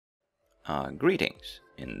Greetings!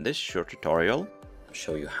 In this short tutorial, I'll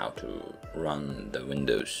show you how to run the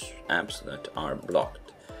Windows apps that are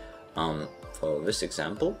blocked. For this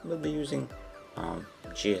example, we'll be using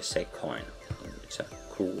GSA Coin. It's a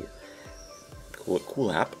cool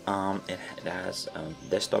app. It has a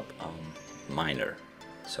desktop miner,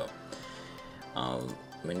 so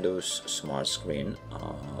Windows SmartScreen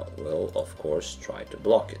will of course try to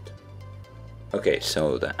block it. Okay,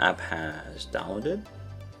 so the app has downloaded.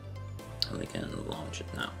 We can launch it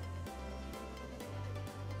now.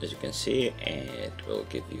 As you can see, it will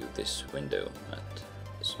give you this window that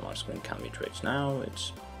the SmartScreen can be traced now.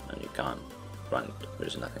 And you can't run it.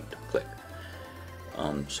 There's nothing to click.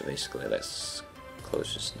 So basically, let's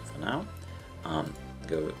close this for now.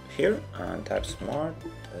 Go here and type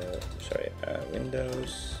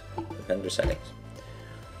Windows Defender settings.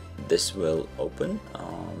 This will open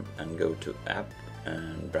and go to App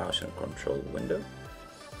and Browser Control window.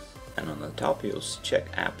 And on the top you'll check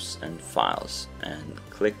apps and files and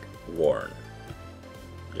click warn,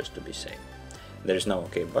 just to be safe. There's no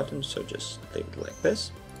OK button, so just leave it like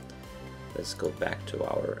this. Let's go back to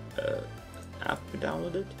our app we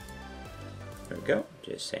downloaded. There we go,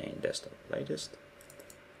 just saying desktop latest.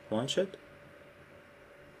 Launch it.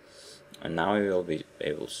 And now you will be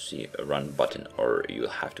able to see a run button, or you'll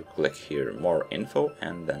have to click here more info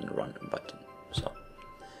and then run button. So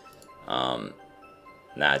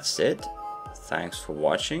that's it. Thanks for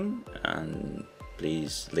watching, and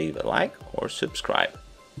please leave a like or subscribe.